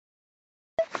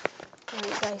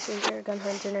Alright guys, so here at Gun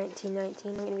Hunter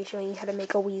 1919, I'm going to be showing you how to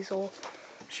make a weasel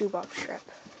shoebox strap.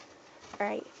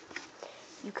 Alright,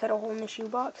 you cut a hole in the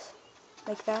shoebox,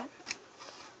 like that,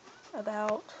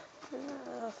 about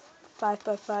 5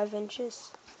 by 5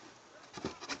 inches.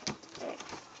 Alright.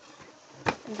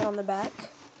 And then on the back,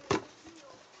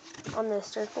 on the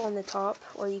circle on the top,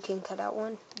 or you can cut out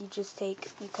one, you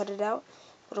cut it out,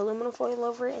 put aluminum foil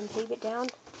over it and tape it down.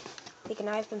 Take a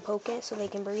knife and poke it so they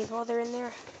can breathe while they're in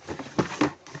there.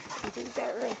 You do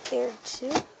that right there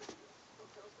too.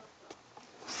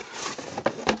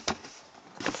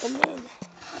 And then,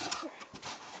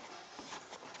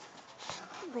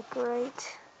 like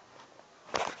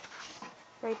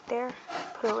right there,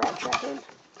 put a rat trap in.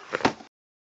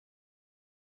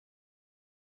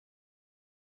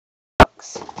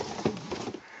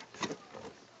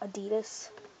 Adidas,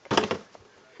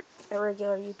 a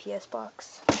regular UPS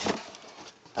box,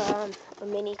 a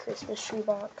mini Christmas tree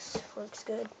box works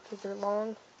good because they're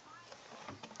long,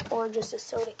 or just a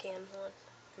soda can one.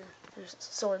 There's a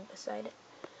sword beside it.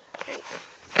 Right.